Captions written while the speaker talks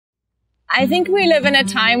I think we live in a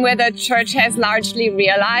time where the church has largely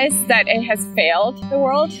realized that it has failed the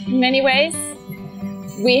world in many ways.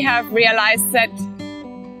 We have realized that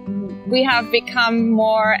we have become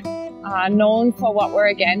more known for what we're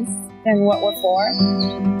against than what we're for.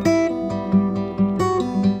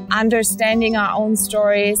 Understanding our own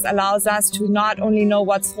stories allows us to not only know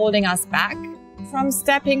what's holding us back from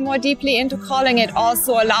stepping more deeply into calling, it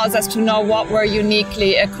also allows us to know what we're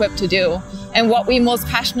uniquely equipped to do and what we most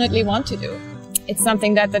passionately want to do. It's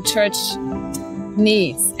something that the church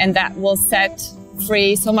needs and that will set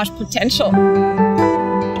free so much potential.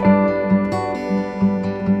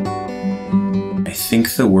 I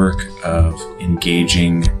think the work of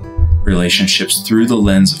engaging relationships through the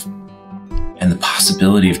lens of and the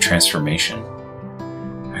possibility of transformation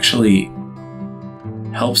actually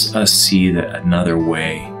helps us see that another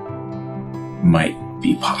way might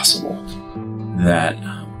be possible, that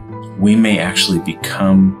we may actually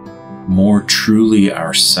become more truly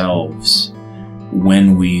ourselves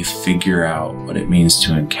when we figure out what it means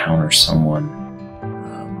to encounter someone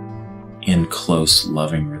in close,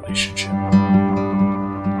 loving relationship.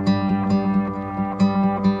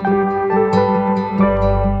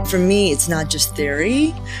 For me, it's not just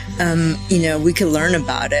theory. We can learn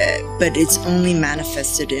about it, but it's only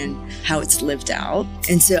manifested in how it's lived out.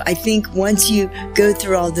 And so I think once you go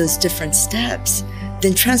through all those different steps,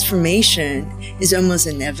 then transformation is almost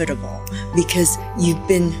inevitable because you've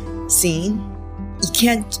been seen. You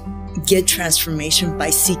can't get transformation by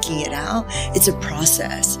seeking it out. It's a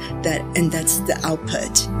process and that's the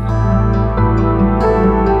output.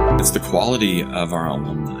 It's the quality of our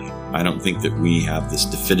alumni. I don't think that we have this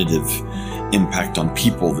definitive impact on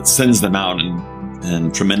people that sends them out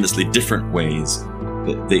in tremendously different ways,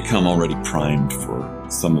 that they come already primed for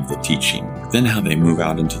some of the teaching. But then how they move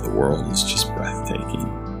out into the world is just breathtaking.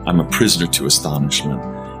 I'm a prisoner to astonishment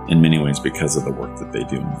in many ways because of the work that they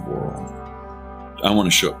do in the world. I want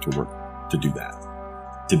to show up to work to do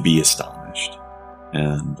that, to be astonished.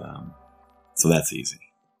 And so that's easy.